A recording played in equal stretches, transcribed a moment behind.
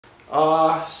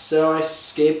So I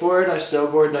skateboard, I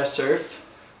snowboard, and I surf.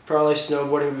 Probably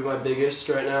snowboarding would be my biggest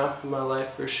right now in my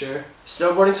life for sure.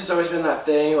 Snowboarding's just always been that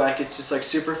thing, like it's just like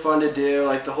super fun to do,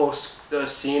 like the whole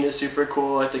scene is super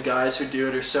cool, like the guys who do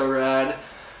it are so rad.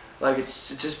 Like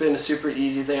it's just been a super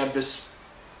easy thing, I've just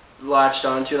latched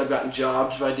onto it, I've gotten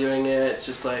jobs by doing it, it's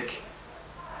just like,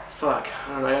 fuck,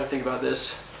 I don't know, I gotta think about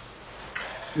this.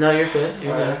 No, you're good,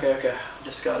 you're good. Okay,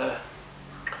 just gotta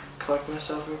collect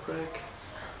myself real quick.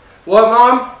 What,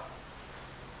 Mom?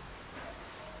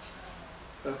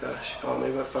 Okay, she called me,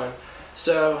 but fine.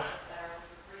 So,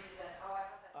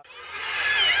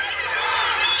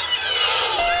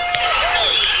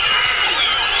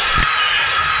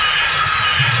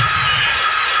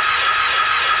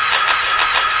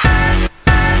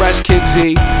 Fresh Kid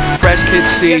Z, Fresh Kid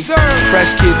C, yes,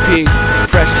 Fresh Kid P,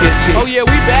 Fresh Kid T. Oh yeah,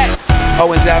 we back.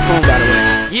 Oh, and Zafoon, by the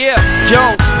way. Yeah,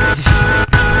 Jones.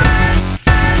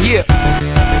 Yeah.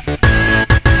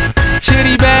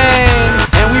 Chitty Bang,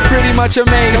 and we pretty much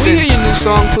amazing. Can we hear your new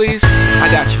song, please? I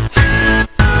got you.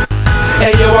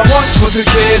 Hey yo, I once was a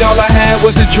kid, all I had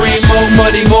was a dream. More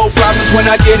money, more problems, when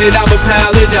I get it, I'ma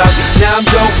pile it up. Now I'm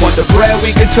dope, want the bread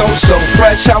we can toast. So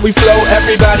fresh how we flow,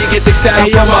 everybody get their style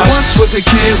from us. I once was a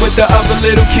kid with the other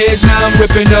little kids. Now I'm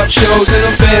ripping up shows and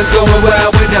the fans going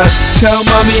wild with us. Tell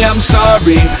mommy I'm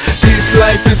sorry, this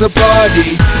life is a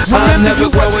party. I'm never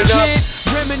growing up.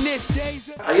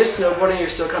 I guess snowboarding, you're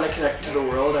still kind of connected to the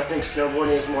world. I think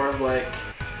snowboarding is more of like,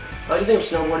 I like to think of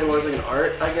snowboarding more as like an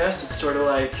art, I guess. It's sort of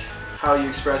like how you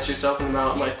express yourself in the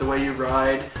mountain, like the way you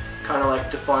ride kind of like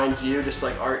defines you, just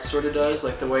like art sort of does.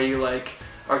 Like the way you like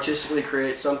artistically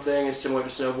create something is similar to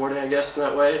snowboarding, I guess, in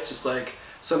that way. It's just like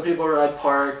some people ride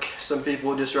park, some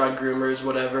people just ride groomers,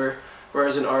 whatever.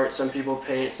 Whereas in art, some people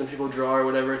paint, some people draw or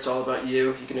whatever. It's all about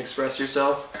you. You can express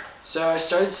yourself. So I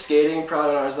started skating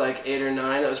probably when I was like 8 or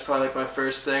 9. That was probably like my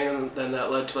first thing, and then that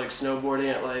led to like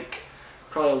snowboarding at like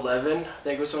probably 11. I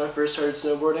think was when I first started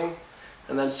snowboarding.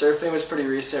 And then surfing was pretty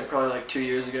recent, probably like 2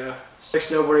 years ago. Like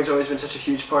snowboarding's always been such a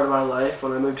huge part of my life.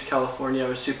 When I moved to California, I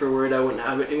was super worried I wouldn't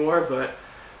have it anymore, but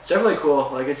it's definitely cool.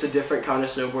 Like it's a different kind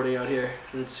of snowboarding out here,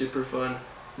 and it's super fun.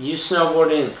 You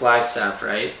snowboarded in Flagstaff,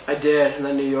 right? I did, and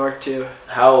then New York too.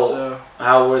 How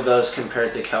were those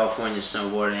compared to California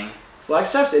snowboarding?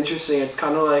 Flagstaff's interesting. It's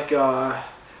kind of like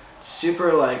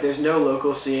super like there's no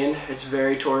local scene. It's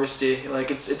very touristy.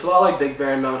 Like it's a lot like Big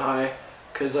Bear and Mount High,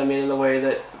 because I mean in the way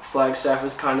that Flagstaff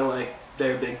is kind of like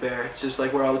their Big Bear. It's just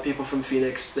like where all the people from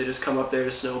Phoenix, they just come up there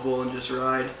to snowball and just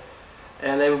ride.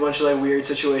 And they have a bunch of like weird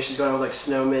situations going on with like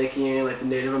snowmaking, like the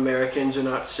Native Americans are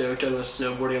not stoked on the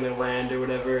snowboarding on their land or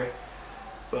whatever.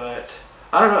 But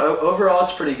I don't know, overall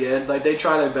it's pretty good. Like they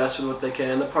try their best with what they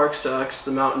can. The park sucks,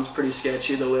 the mountain's pretty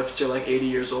sketchy, the lifts are like 80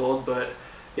 years old, but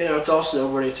you know, it's all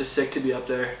snowboarding. It's just sick to be up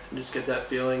there and just get that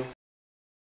feeling.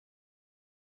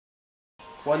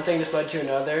 One thing just led to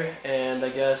another, and I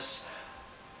guess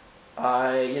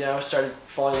I, you know, started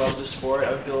falling in love with the sport.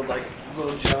 I would build like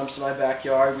little jumps in my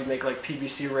backyard. We'd make like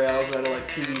PVC rails out of like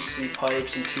PVC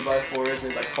pipes and 2x4s,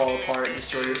 and they'd like fall apart and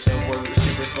destroy your snowboard. It was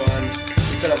super fun.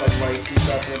 We'd set up like lights and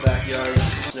stuff in the backyard to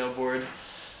snowboard.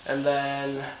 And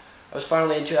then I was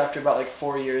finally into it after about like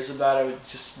 4 years of that. I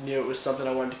just knew it was something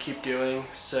I wanted to keep doing.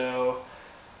 So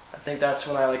I think that's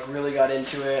when I like really got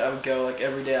into it. I would go like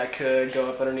every day I could, go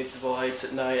up underneath the lights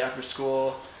at night after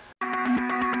school.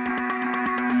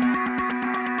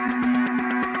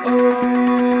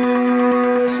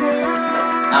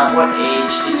 At what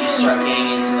age did you start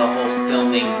getting into the whole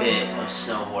filming bit of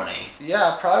snowboarding?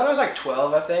 Yeah, probably when I was like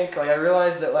 12, I think. Like I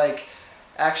realized that like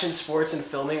action sports and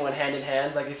filming went hand in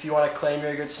hand. Like if you want to claim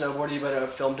you're a good snowboarder, you better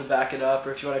have film to back it up.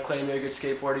 Or if you want to claim you're a good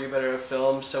skateboarder, you better have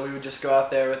film. So we would just go out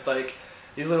there with like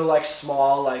these little like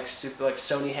small like super like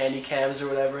Sony Handycams or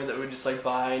whatever that we would just like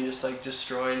buy and just like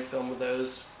destroy and film with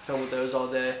those all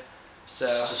day. So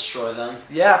just destroy them?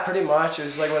 Yeah, pretty much. It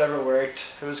was like whatever worked.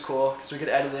 It was cool because we could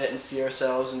edit it and see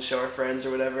ourselves and show our friends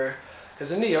or whatever.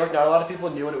 Because in New York, not a lot of people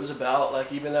knew what it was about.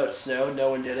 Like even though it snowed,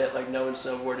 no one did it. Like no one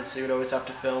snowboarded, so you would always have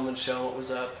to film and show what was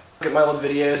up. Look at my old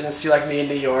videos and see like me in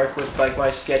New York with like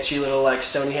my sketchy little like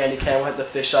Sony Handycam with the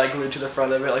fisheye glued to the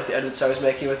front of it, like the edits I was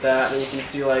making with that. And then you can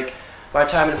see like my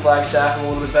time in Flagstaff, I'm a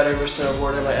little bit better for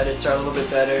snowboarder. My edits are a little bit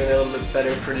better. They're a little bit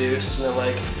better produced. And then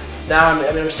like now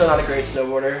I'm still not a great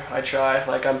snowboarder. I try.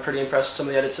 Like I'm pretty impressed with some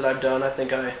of the edits that I've done. I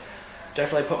think I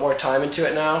definitely put more time into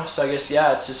it now. So I guess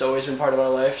yeah, it's just always been part of my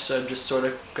life. So I've just sort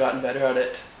of gotten better at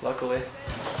it, luckily.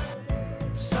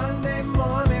 Sunday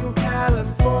morning,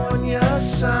 California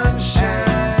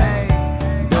sunshine.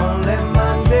 Don't let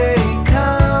Monday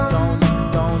come.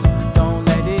 Don't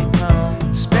let it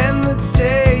come. Spend the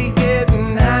day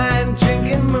getting high and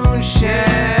drinking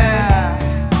moonshine.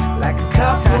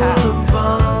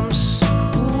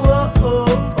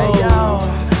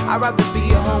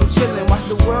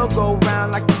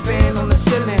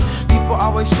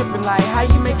 tripping like how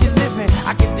you make your living.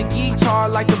 I get the guitar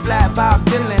like the Black Bob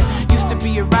Dylan. Used to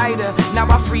be a writer, now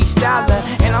I freestyler,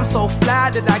 and I'm so fly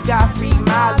that I got free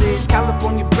mileage.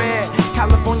 California bred,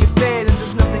 California fed, and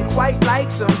there's nothing quite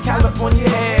like some California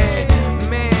head.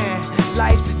 Man,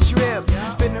 life's a trip.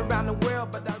 Been around the world,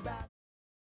 but I rap.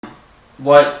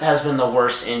 What has been the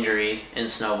worst injury in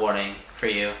snowboarding for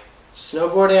you?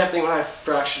 Snowboarding, I think when I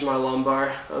fractured my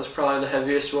lumbar, that was probably the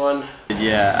heaviest one.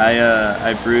 Yeah,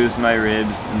 I bruised my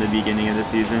ribs in the beginning of the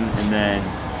season, and then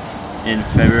in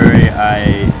February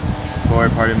I tore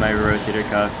part of my rotator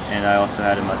cuff, and I also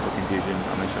had a muscle contusion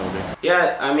on my shoulder.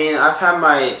 Yeah, I mean, I've had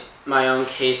my own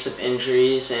case of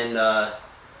injuries, and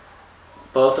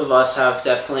both of us have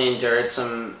definitely endured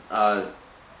some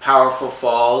powerful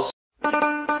falls.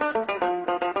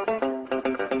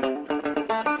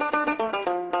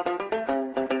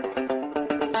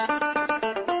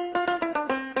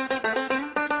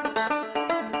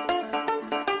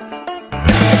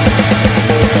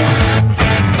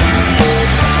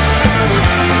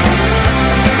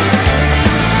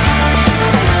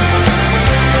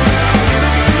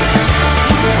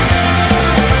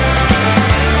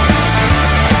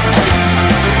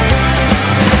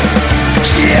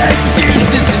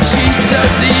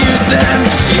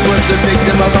 She was a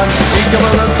victim of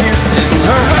unspeakable abuses.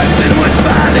 Her husband was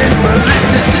violent,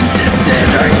 malicious, and distant.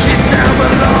 Her kids now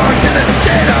belong to the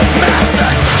state of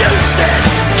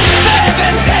Massachusetts. They've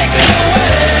been taken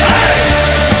away.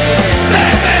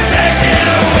 They've been taken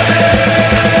away.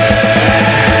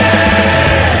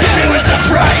 He was a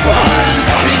bright one,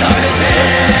 Tommy's on his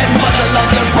head. Mother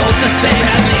loved them both the same,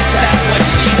 at least that's what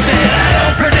she said. I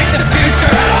don't predict the future,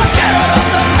 I don't care about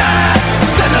the past.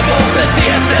 Send them both to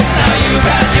DSS, now you've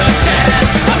had your chance.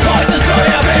 I'm going to slow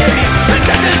your baby, and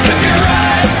then just took your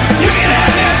eyes. You can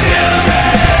have your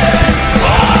children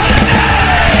for the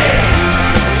night.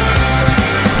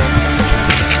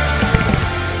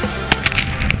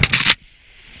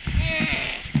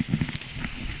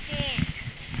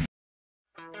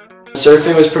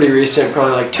 Surfing was pretty recent,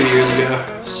 probably like 2 years ago.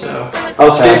 So,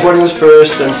 skateboarding was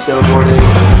first, then snowboarding.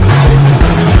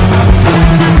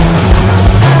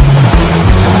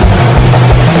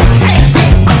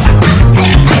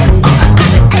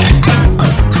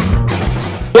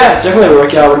 Yeah, it's definitely a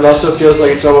workout, but it also feels like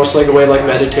it's almost like a way of like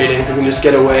meditating. You can just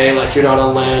get away, like you're not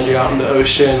on land, you're out in the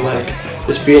ocean, like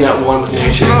just being at one with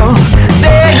nature.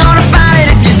 They're gonna find it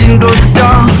if you didn't close the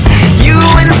door. You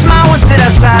and the small one sit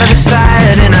outside of the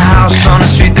side in a house on the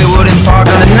street that wouldn't park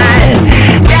on the night.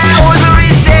 That was a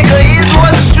risk taker, his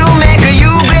was a shoemaker. You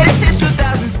greatest since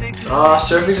 2006.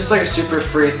 Surfing's just like a super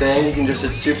free thing. You can just,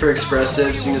 it's super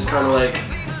expressive, so you can just kind of like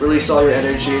release all your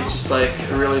energy. It's just like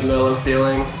a really mellow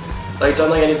feeling. Like, it's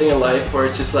unlike anything in life where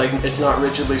it's just like, it's not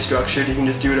rigidly structured. You can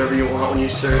just do whatever you want when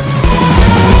you surf.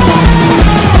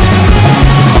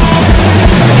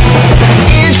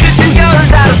 Interesting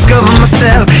girls, I discover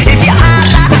myself. If your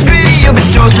life is gritty, you'll be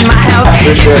toasting my health.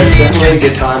 For sure, it's definitely a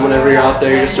good time whenever you're out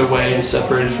there, you're just away and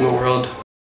separated from the world.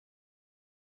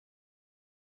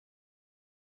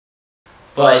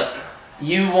 But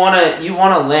you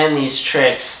wanna land these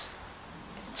tricks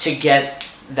to get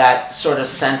that sort of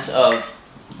sense of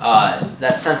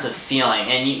feeling,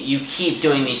 and you keep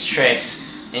doing these tricks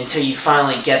until you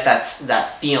finally get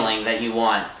that feeling that you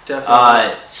want.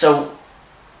 Definitely. So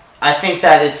I think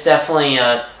that it's definitely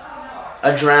a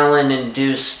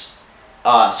adrenaline-induced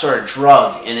sort of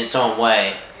drug in its own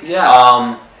way.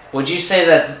 Yeah. Would you say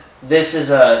that this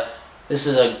is a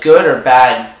good or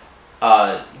bad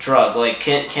drug? Like,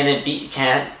 can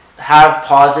it have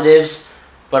positives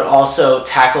but also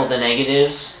tackle the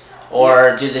negatives,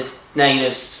 or do the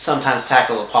negatives sometimes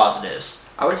tackle the positives?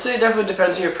 I would say it definitely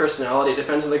depends on your personality. It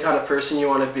depends on the kind of person you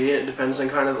want to be. It depends on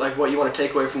kind of like what you want to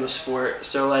take away from the sport.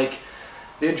 So like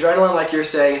the adrenaline, like you're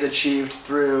saying, is achieved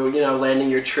through, you know, landing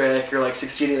your trick or like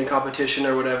succeeding in a competition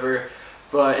or whatever.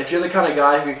 But if you're the kind of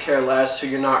guy who could care less, who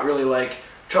you're not really like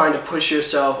trying to push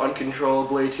yourself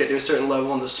uncontrollably to get to a certain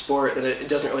level in the sport, then it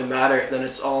doesn't really matter. Then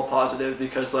it's all positive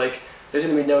because like there's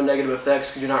going to be no negative effects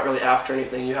because you're not really after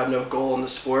anything. You have no goal in the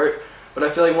sport. But I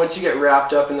feel like once you get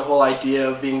wrapped up in the whole idea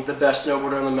of being the best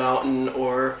snowboarder on the mountain,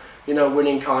 or, you know,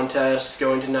 winning contests,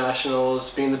 going to nationals,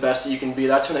 being the best that you can be,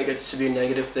 that's when it gets to be a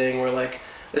negative thing where like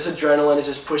this adrenaline is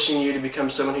just pushing you to become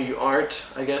someone who you aren't,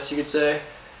 I guess you could say.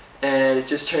 And it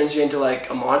just turns you into like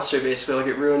a monster basically. Like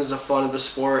it ruins the fun of the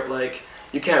sport. Like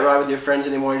you can't ride with your friends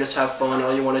anymore, you just have fun.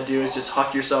 All you want to do is just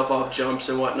huck yourself off jumps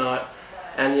and whatnot.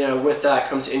 And you know, with that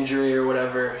comes injury or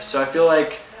whatever. So I feel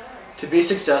like to be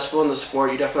successful in the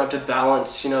sport, you definitely have to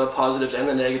balance, you know, the positives and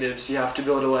the negatives. You have to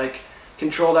be able to like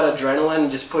control that adrenaline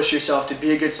and just push yourself to be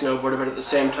a good snowboarder, but at the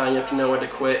same time you have to know when to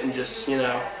quit and just, you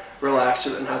know, relax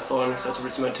and have fun. So that's what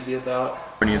it's meant to be about.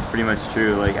 It's pretty much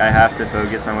true. Like, I have to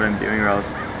focus on what I'm doing or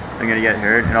else I'm gonna get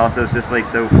hurt. And also it's just like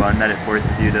so fun that it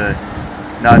forces you to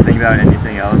not think about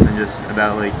anything else and just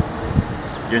about like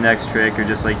your next trick or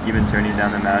just like even turning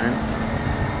down the mountain.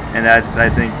 And that's, I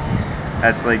think,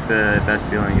 that's like the best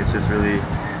feeling. It's just really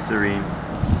serene.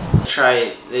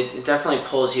 It definitely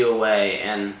pulls you away,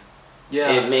 and Yeah.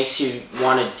 it makes you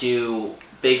want to do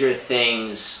bigger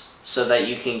things so that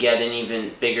you can get an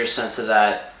even bigger sense of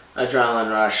that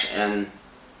adrenaline rush. And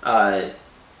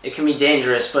it can be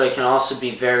dangerous, but it can also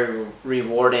be very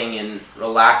rewarding and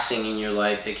relaxing in your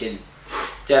life. It could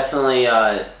definitely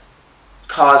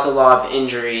cause a lot of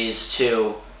injuries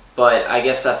too, but I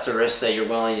guess that's the risk that you're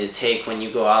willing to take when you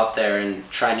go out there and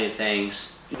try new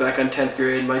things. Back on 10th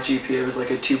grade, my GPA was like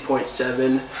a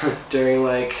 2.7 during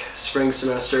like spring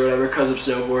semester or whatever because of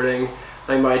snowboarding.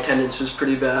 Like my attendance was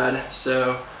pretty bad,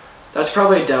 so that's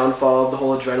probably a downfall of the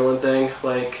whole adrenaline thing.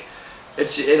 Like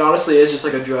it honestly is just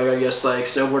like a drug, I guess. Like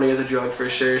snowboarding is a drug for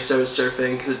sure, so is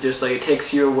surfing, because it just like it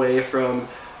takes you away from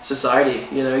society.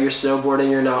 You know, you're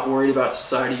snowboarding, you're not worried about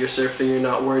society. You're surfing, you're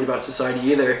not worried about society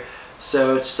either.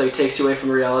 So it's just like it takes you away from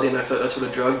reality, and I feel like that's what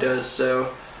a drug does.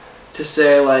 So to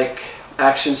say like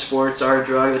action sports are a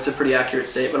drug, that's a pretty accurate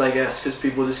statement, I guess, because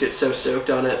people just get so stoked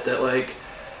on it that like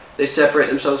they separate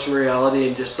themselves from reality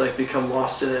and just like become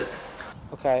lost in it.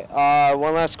 Okay,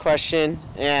 one last question,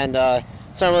 and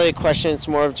it's not really a question, it's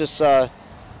more of just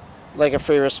like a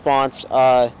free response.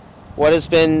 What has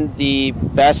been the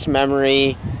best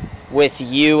memory with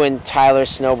you and Tyler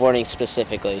snowboarding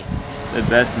specifically? The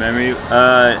best memory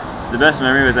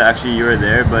was actually you were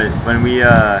there, but when we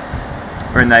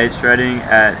were night shredding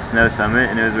at Snow Summit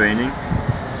and it was raining,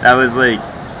 that was like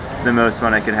the most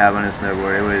fun I could have on a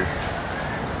snowboard. It was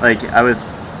like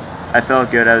I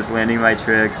felt good. I was landing my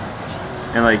tricks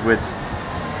and like with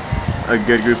a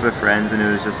good group of friends, and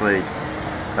it was just like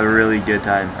a really good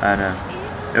time. I don't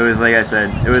know. It was like I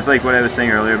said, it was like what I was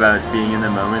saying earlier about being in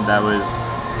the moment. That was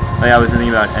like I wasn't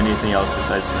thinking about anything else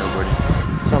besides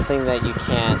snowboarding. Something that you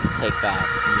can't take back.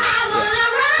 I wanna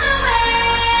run away.